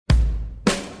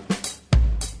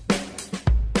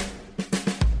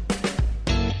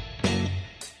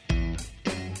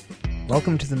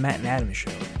Welcome to the Matt and Adam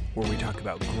Show, where we talk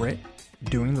about grit,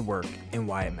 doing the work, and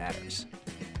why it matters.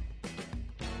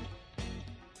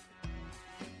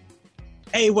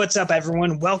 Hey, what's up,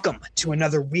 everyone? Welcome to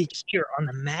another week here on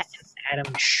the Matt and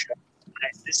Adam Show.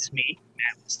 This is me,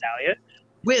 Matt Stalia,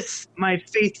 with my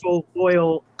faithful,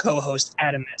 loyal co-host,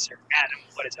 Adam Messer. Adam,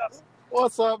 what is up?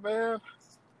 What's up, man?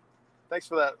 Thanks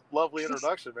for that lovely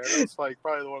introduction, man. That was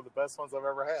probably one of the best ones I've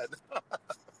ever had.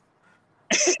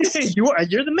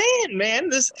 You're the man.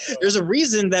 There's a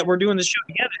reason that we're doing this show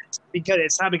together.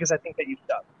 It's not because I think that you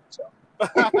suck. So.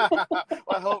 Well,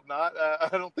 I hope not. I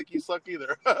don't think you suck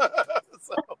either.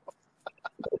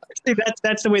 See,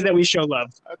 that's the way that we show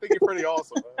love. I think you're pretty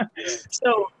awesome, man. Yeah.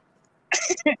 So,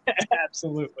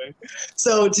 absolutely.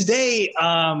 So today,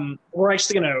 we're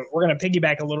gonna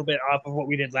piggyback a little bit off of what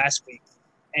we did last week,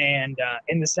 and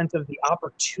in the sense of the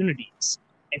opportunities.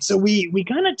 And so we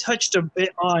kind of touched a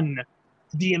bit on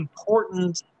the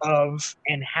importance of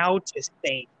and how to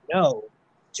say no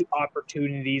to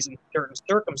opportunities in certain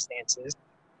circumstances.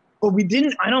 But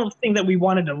I don't think that we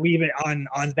wanted to leave it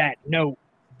on that note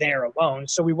there alone.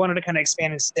 So we wanted to kind of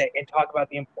expand and talk about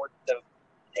the importance of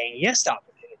saying yes to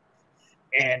opportunity.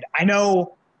 And I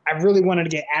know I really wanted to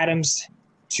get Adam's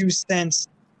 2 cents,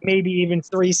 maybe even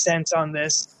 3 cents on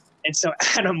this. And so,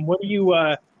 Adam,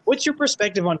 what's your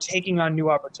perspective on taking on new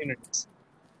opportunities?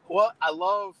 Well, I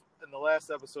love in the last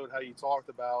episode how you talked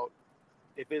about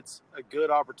if it's a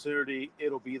good opportunity,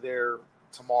 it'll be there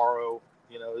tomorrow.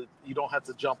 You know, you don't have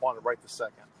to jump on it right this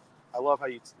second. I love how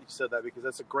you said that, because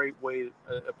that's a great way,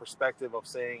 a perspective of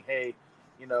saying, hey,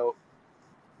 you know,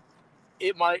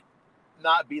 it might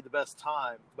not be the best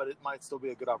time, but it might still be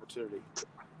a good opportunity.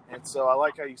 And so I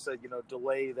like how you said, you know,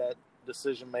 delay that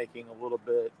decision making a little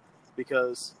bit,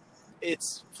 because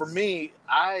it's, for me,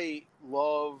 I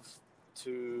love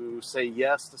to say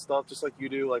yes to stuff just like you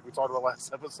do, like we talked about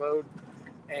last episode.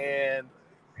 And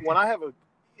when I have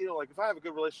if I have a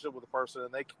good relationship with a person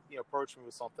and they, approach me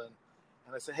with something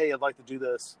and I say, hey, I'd like to do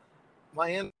this, my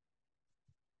end,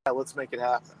 yeah, let's make it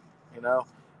happen,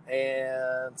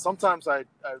 and sometimes I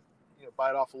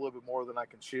bite off a little bit more than I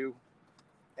can chew.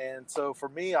 And so for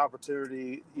me,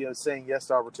 opportunity, saying yes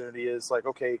to opportunity is like,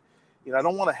 okay, I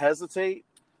don't want to hesitate,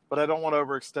 but I don't want to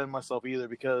overextend myself either,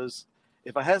 because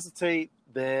if I hesitate,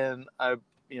 then I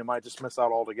might just miss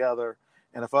out altogether.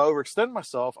 And if I overextend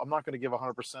myself, I'm not going to give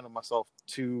 100% of myself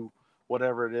to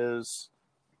whatever it is,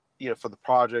 for the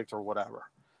project or whatever.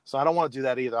 So I don't want to do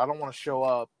that either. I don't want to show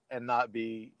up and not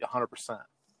be 100%,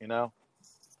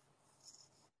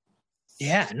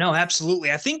 Yeah, no,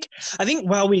 absolutely. I think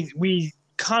while we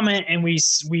comment and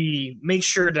we make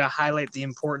sure to highlight the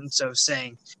importance of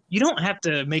saying you don't have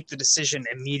to make the decision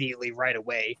immediately right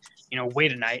away,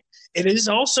 wait a night. It is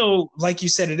also, like you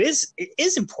said, it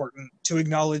is important to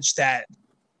acknowledge that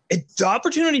the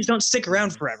opportunities don't stick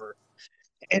around forever.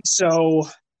 And so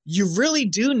you really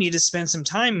do need to spend some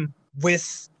time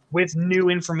with new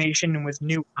information and with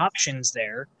new options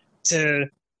there to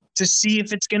see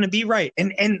if it's going to be right.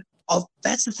 And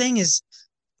that's the thing, is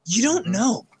you don't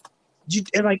know.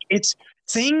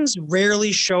 Things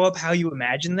rarely show up how you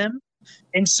imagine them.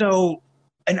 And so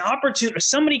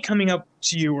somebody coming up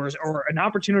to you or an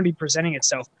opportunity presenting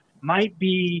itself might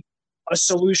be a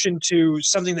solution to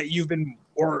something that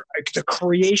or the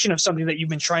creation of something that you've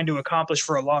been trying to accomplish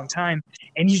for a long time.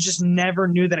 And you just never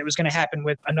knew that it was going to happen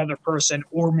with another person,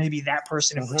 or maybe that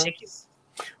person in particular.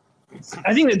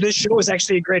 I think that this show is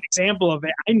actually a great example of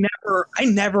it. I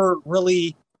never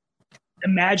really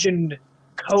imagined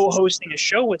co-hosting a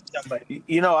show with somebody.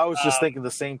 I was just thinking the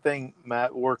same thing,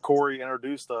 Matt, where Corey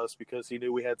introduced us because he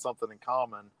knew we had something in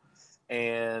common.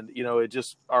 And, it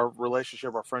just, our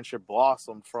relationship, our friendship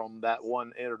blossomed from that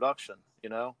one introduction,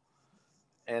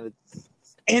 And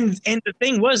the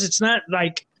thing was, it's not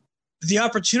like the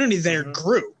opportunity there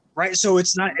grew, right? So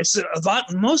it's a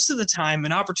lot, most of the time,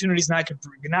 an opportunity is not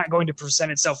going to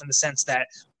present itself in the sense that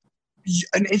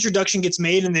an introduction gets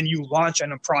made and then you launch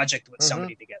on a project with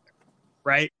somebody together,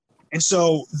 right? And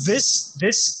so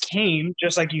this came,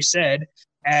 just like you said,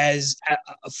 as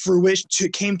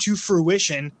came to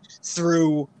fruition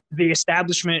through the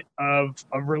establishment of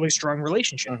a really strong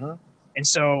relationship. And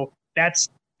so those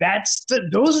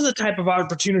are the type of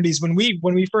opportunities. When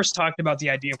we first talked about the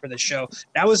idea for the show,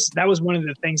 that was one of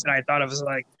the things that I thought of as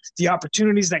like the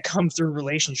opportunities that come through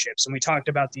relationships. And we talked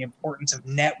about the importance of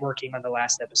networking on the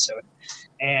last episode.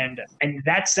 And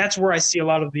that's where I see a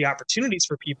lot of the opportunities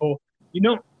for people,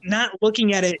 not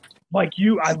looking at it like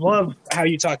I love how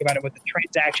you talk about it with the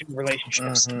transaction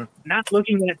relationships, not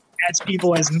looking at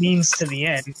people as means to the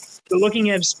end, but looking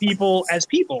at people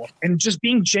and just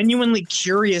being genuinely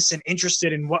curious and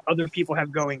interested in what other people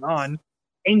have going on.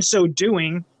 In so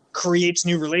doing, creates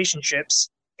new relationships.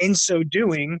 In so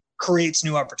doing, creates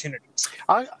new opportunities.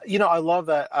 I love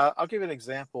that. I'll give you an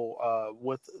example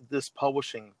with this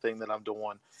publishing thing that I'm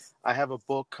doing. I have a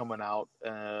book coming out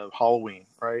Halloween,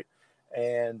 right?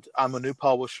 And I'm a new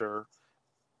publisher.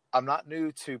 I'm not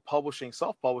new to publishing,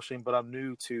 self-publishing, but I'm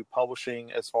new to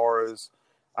publishing as far as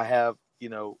I have,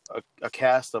 a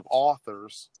cast of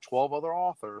authors, 12 other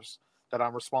authors that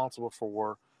I'm responsible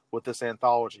for with this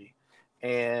anthology.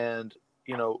 And,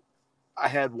 I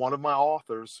had one of my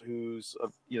authors who's a,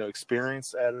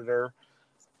 experienced editor.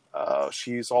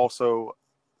 She's also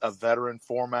a veteran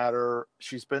formatter.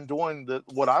 She's been doing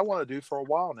what I want to do for a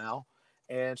while now.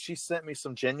 And she sent me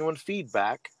some genuine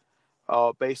feedback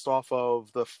based off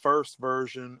of the first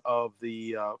version of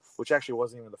the, which actually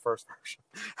wasn't even the first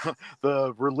version,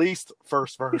 the released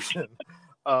first version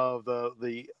of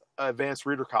the advanced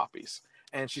reader copies.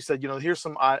 And she said, here's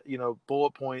some,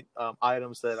 bullet point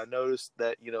items that I noticed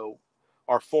that,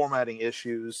 are formatting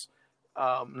issues.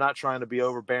 Not trying to be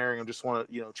overbearing. I just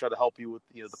want to, try to help you with,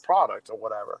 the product or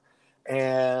whatever.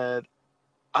 And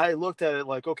I looked at it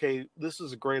like, okay, this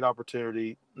is a great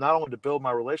opportunity, not only to build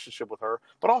my relationship with her,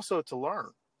 but also to learn.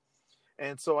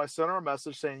 And so I sent her a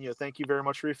message saying, thank you very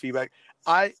much for your feedback.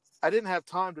 I didn't have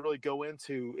time to really go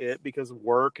into it because of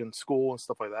work and school and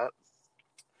stuff like that.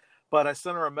 But I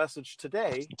sent her a message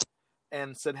today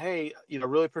and said, hey,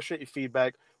 really appreciate your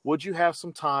feedback. Would you have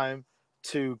some time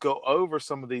to go over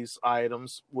some of these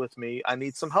items with me? I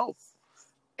need some help.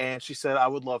 And she said, I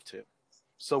would love to.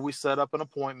 So we set up an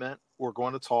appointment. We're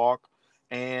going to talk.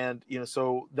 And,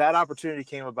 so that opportunity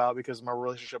came about because of my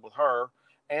relationship with her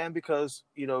and because,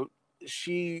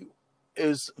 she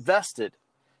is vested.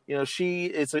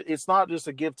 It's not just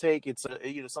a give take. It's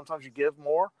sometimes you give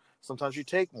more, sometimes you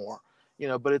take more,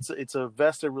 but it's a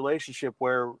vested relationship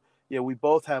where, we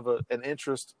both have an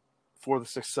interest for the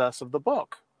success of the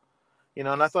book. And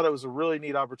I thought it was a really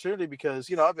neat opportunity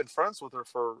because, I've been friends with her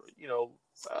for,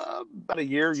 about a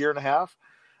year and a half.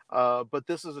 But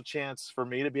this is a chance for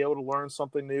me to be able to learn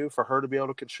something new, for her to be able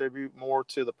to contribute more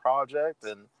to the project.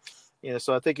 And,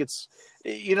 so I think it's,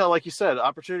 like you said,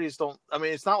 opportunities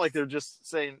it's not like they're just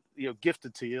saying,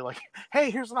 gifted to you, like,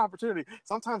 hey, here's an opportunity.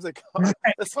 Sometimes they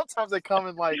come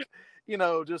in like,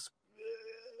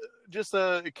 just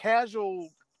a casual,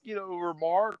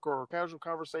 remark or casual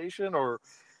conversation or,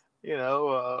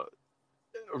 a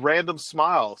random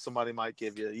smile somebody might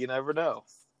give you. You never know.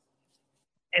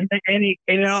 And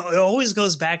it always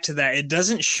goes back to that. It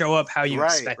doesn't show up how you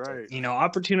expect it.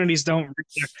 Opportunities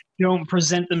don't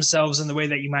present themselves in the way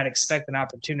that you might expect an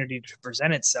opportunity to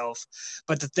present itself.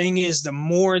 But the thing is, the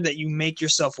more that you make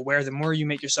yourself aware, the more you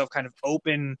make yourself kind of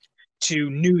open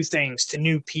to new things, to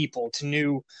new people, to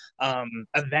new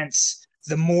events,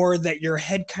 the more that your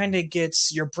brain kind of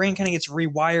gets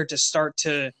rewired to start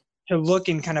to look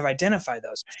and kind of identify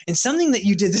those. And something that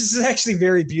you did, this is actually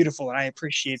very beautiful, and I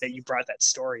appreciate that you brought that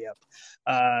story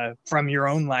up from your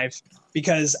own life,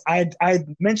 because I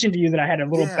mentioned to you that I had a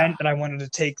little bent that I wanted to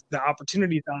take the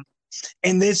opportunities on,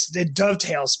 and it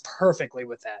dovetails perfectly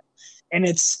with that. And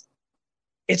it's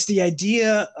the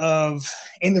idea of,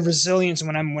 in the resilience,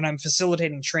 when I'm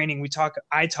facilitating training,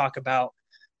 I talk about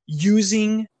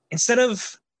using, instead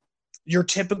of your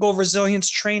typical resilience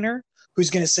trainer who's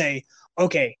going to say,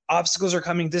 okay, obstacles are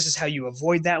coming. This is how you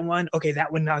avoid that one. Okay,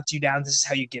 that one knocked you down. This is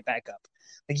how you get back up.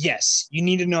 Like, yes, you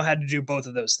need to know how to do both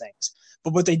of those things.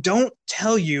 But what they don't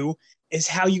tell you is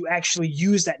how you actually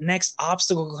use that next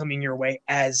obstacle coming your way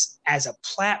as a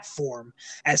platform,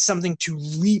 as something to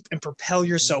leap and propel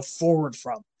yourself forward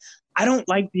from. I don't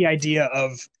like the idea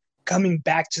of coming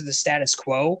back to the status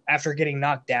quo after getting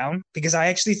knocked down, because I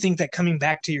actually think that coming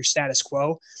back to your status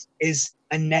quo is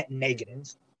a net negative.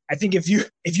 I think if you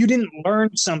didn't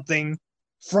learn something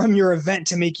from your event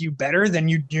to make you better, then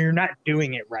you're not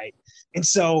doing it right. And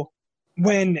so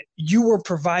when you were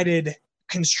provided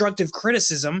constructive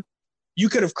criticism, you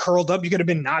could have curled up, you could have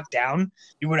been knocked down,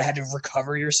 you would have had to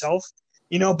recover yourself,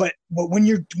 but when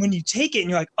you take it and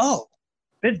you're like, oh,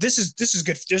 this is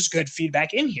good, there's good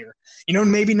feedback in here.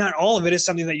 Maybe not all of it is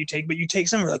something that you take, but you take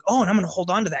some, you're like, oh, and I'm going to hold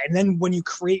on to that. And then when you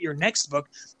create your next book,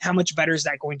 how much better is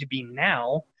that going to be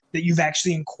now that you've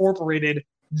actually incorporated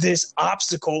this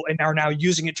obstacle and are now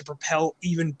using it to propel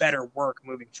even better work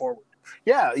moving forward?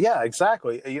 Yeah,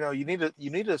 exactly. You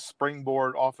need to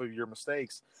springboard off of your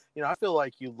mistakes. I feel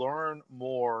like you learn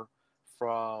more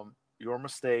from your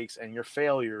mistakes and your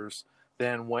failures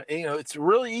than when, it's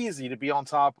really easy to be on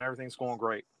top and everything's going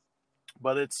great.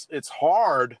 But it's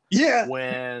hard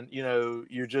when,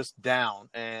 you're just down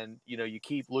and, you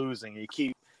keep losing. You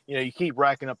keep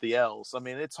racking up the L's. I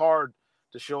mean, it's hard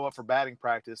to show up for batting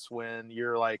practice when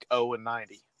you're like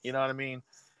 0-90. You know what I mean?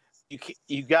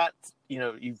 You've got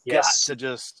to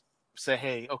just say,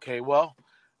 hey, okay, well,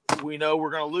 we know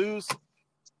we're going to lose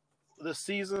this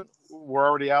season. We're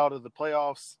already out of the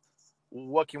playoffs.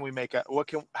 What can we make?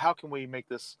 How can we make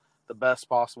this the best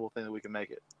possible thing that we can make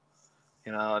it?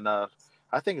 And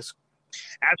I think it's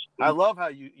absolutely. I love how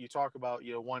you talk about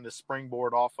wanting to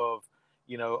springboard off of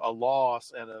a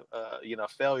loss and a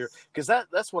failure, because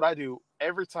that's what I do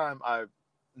every time I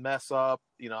mess up.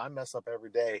 I mess up every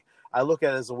day. I look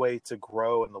at it as a way to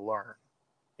grow and to learn.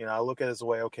 I look at it as a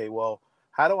way. Okay, well,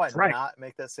 how do I not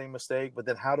make that same mistake? But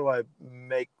then how do I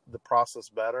make the process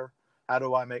better? How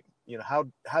do I make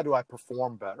how do I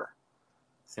perform better?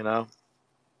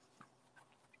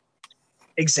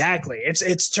 Exactly.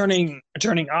 It's turning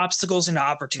obstacles into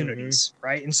opportunities,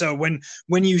 right? And so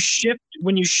when you shift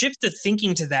the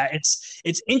thinking to that,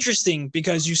 it's interesting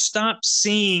because you stop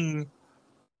seeing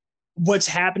what's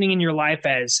happening in your life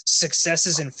as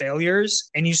successes and failures,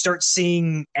 and you start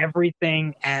seeing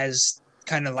everything as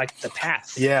kind of like the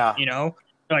path. Yeah.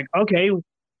 Like, okay,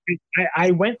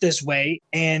 I went this way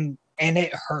and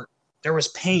it hurt. There was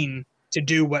pain to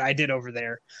do what I did over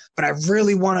there, but I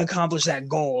really want to accomplish that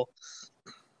goal.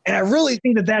 And I really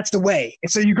think that that's the way.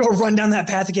 And so you go run down that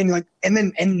path again, you're like,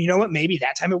 and you know what? Maybe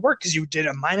that time it worked because you did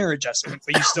a minor adjustment,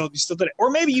 but you still did it. Or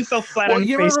maybe you fell flat on your face. Well,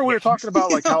 you remember we were talking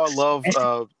about like how I love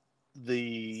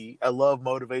I love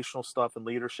motivational stuff and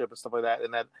leadership and stuff like that.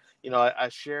 And that, I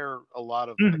share a lot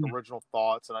of like original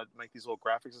thoughts, and I make these little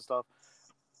graphics and stuff.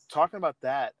 Talking about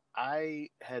that, I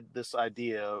had this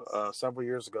idea several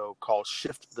years ago called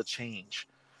shift the change.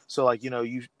 So like,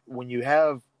 when you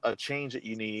have a change that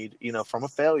you need, from a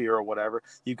failure or whatever,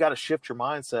 you've got to shift your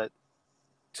mindset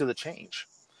to the change,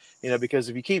 because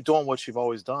if you keep doing what you've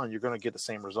always done, you're going to get the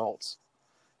same results.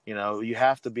 You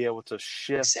have to be able to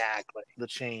shift the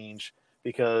change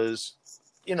because,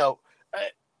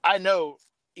 I know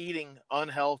eating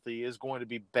unhealthy is going to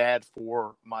be bad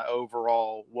for my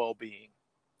overall well-being.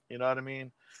 You know what I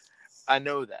mean? I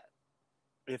know that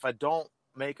if I don't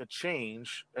make a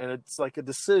change, and it's like a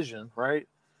decision, right?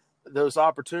 Those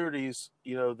opportunities,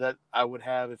 that I would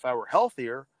have if I were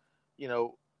healthier,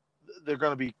 they're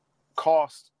going to be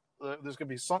cost. There's going to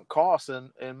be sunk costs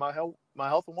in my health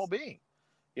and well-being.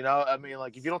 I mean,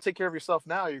 like if you don't take care of yourself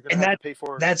now, you're going to have to pay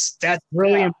for it. That's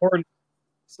really important.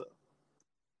 So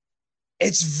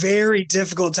it's very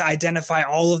difficult to identify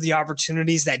all of the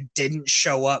opportunities that didn't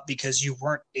show up because you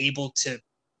weren't able to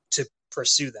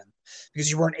pursue them,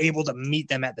 because you weren't able to meet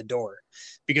them at the door,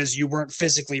 because you weren't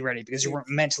physically ready, because you weren't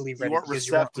mentally ready, because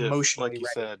you weren't emotionally ready.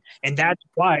 Said. And that's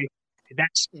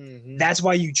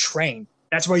why you train.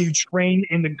 That's why you train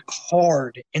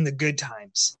hard in the good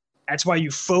times. That's why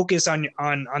you focus on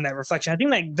that reflection. I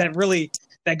think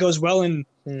that goes well in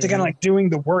to kind of like doing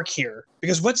the work here,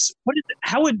 because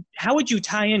how would you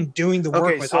tie in doing the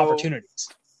work with opportunities?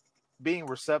 Being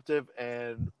receptive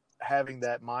and having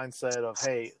that mindset of,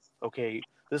 hey, okay,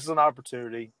 this is an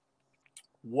opportunity.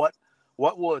 What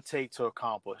will it take to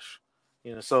accomplish?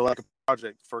 So like a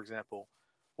project, for example,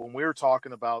 when we were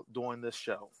talking about doing this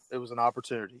show, it was an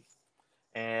opportunity.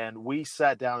 And we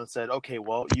sat down and said, okay,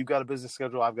 well, you got a business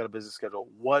schedule, I've got a business schedule.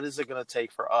 What is it going to take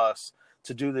for us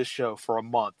to do this show for a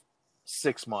month,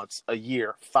 6 months, a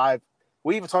year, 5?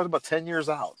 We even talked about 10 years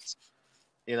out.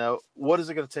 What is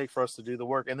it going to take for us to do the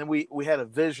work? And then we had a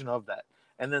vision of that.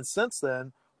 And then since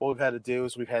then, what we've had to do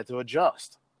is we've had to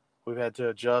adjust. We've had to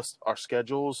adjust our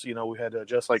schedules. We've had to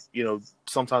adjust,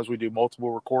 sometimes we do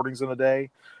multiple recordings in a day,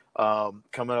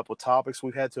 coming up with topics.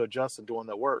 We've had to adjust and doing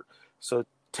that work. So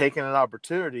taking an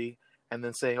opportunity and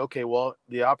then saying, okay, well,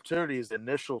 the opportunity is the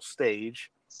initial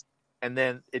stage, and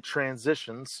then it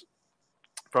transitions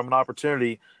from an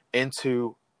opportunity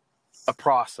into a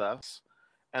process.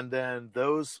 And then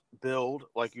those build,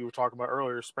 like you were talking about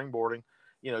earlier, springboarding.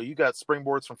 You got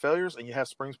springboards from failures and you have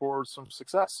springboards from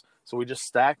success. So we just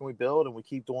stack and we build and we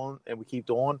keep doing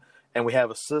and we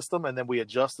have a system, and then we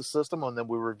adjust the system, and then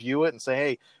we review it and say,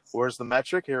 hey, where's the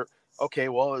metric here? Okay,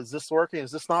 well, is this working?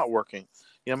 Is this not working?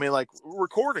 I mean, like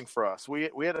recording for us, we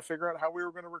had to figure out how we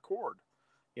were going to record.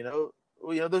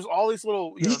 There's all these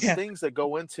little things that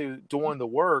go into doing the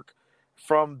work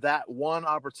from that one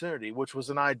opportunity, which was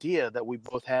an idea that we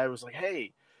both had. It was like,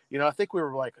 hey, I think we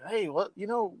were like, hey, what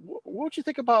would you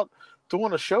think about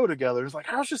doing a show together? It's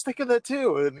like, I was just thinking that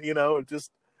too. And, it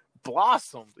just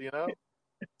blossomed,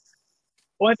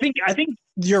 Well, I think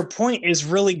your point is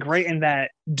really great in that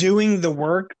doing the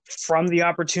work from the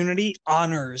opportunity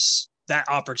honors that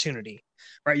opportunity,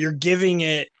 right? You're giving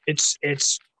it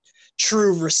its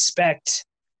true respect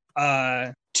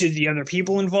to the other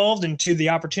people involved and to the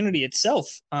opportunity itself,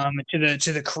 to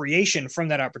the creation from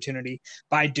that opportunity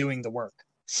by doing the work.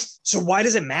 So why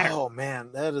does it matter? Oh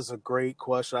man, that is a great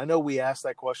question. I know we ask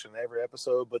that question in every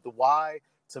episode, but the why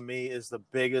to me is the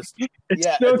biggest.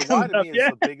 The why to me is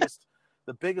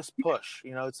the biggest push.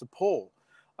 You know, it's the pull.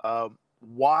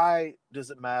 Why does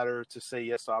it matter to say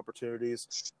yes to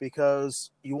opportunities?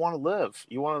 Because you want to live,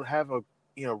 you want to have a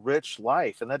rich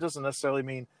life, and that doesn't necessarily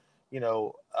mean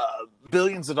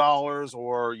billions of dollars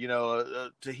or a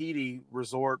Tahiti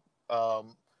resort.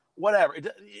 Whatever.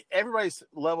 Everybody's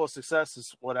level of success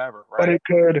is whatever, right? But it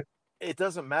could. It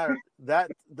doesn't matter.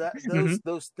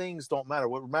 Those things don't matter.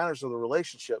 What matters are the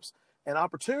relationships and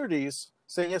opportunities.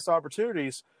 Saying yes to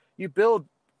opportunities, you build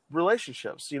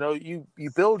relationships. You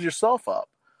build yourself up.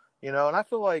 And I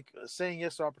feel like saying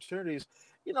yes to opportunities.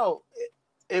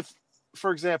 If,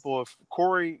 for example, if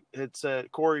Corey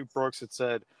Brooks had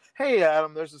said, "Hey,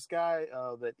 Adam, there's this guy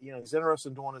that he's interested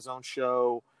in doing his own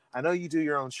show. I know you do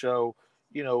your own show.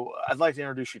 I'd like to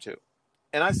introduce you to."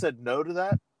 And I said no to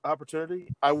that opportunity,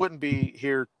 I wouldn't be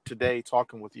here today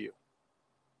talking with you.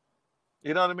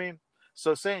 You know what I mean?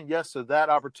 So saying yes to that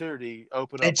opportunity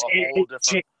opened up a whole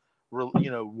different,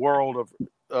 world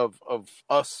of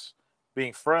us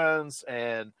being friends,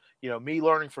 and me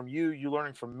learning from you, you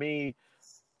learning from me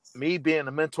being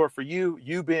a mentor for you,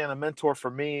 you being a mentor for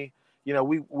me.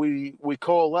 We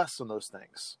coalesce on those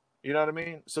things. You know what I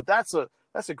mean? So that's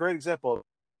a great example of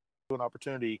an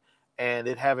opportunity and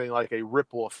it having like a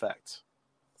ripple effect.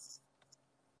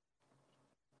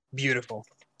 Beautiful.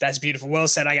 That's beautiful. Well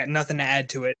said. I got nothing to add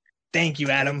to it. Thank you,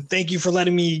 Adam. Thank you for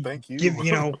letting me give,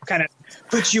 kind of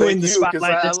put you in the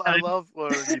spotlight this time. I love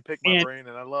when you pick my brain,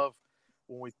 and I love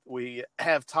when we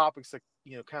have topics that,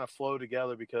 kind of flow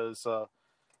together because,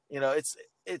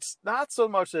 it's not so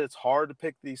much that it's hard to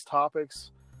pick these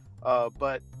topics,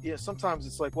 but sometimes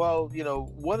it's like, well,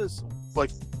 what is,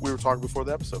 like we were talking before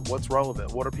the episode, what's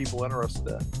relevant? What are people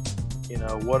interested in?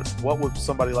 What would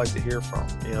somebody like to hear from?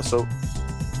 So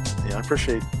I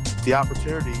appreciate the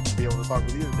opportunity to be able to talk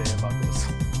with you today about this.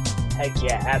 Heck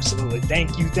yeah, absolutely.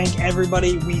 Thank you. Thank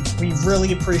everybody. We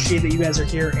really appreciate that you guys are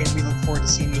here, and we look forward to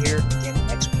seeing you here again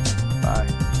next week. Bye.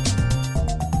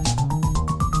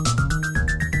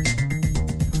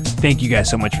 Thank you guys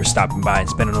so much for stopping by and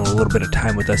spending a little bit of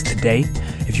time with us today.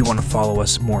 If you want to follow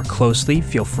us more closely,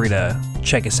 feel free to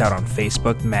check us out on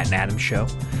Facebook, The Matt and Adam Show,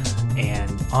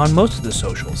 and on most of the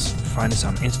socials. Find us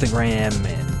on Instagram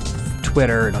and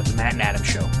Twitter and on The Matt and Adam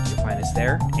Show. You'll find us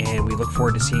there, and we look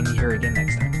forward to seeing you here again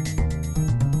next time.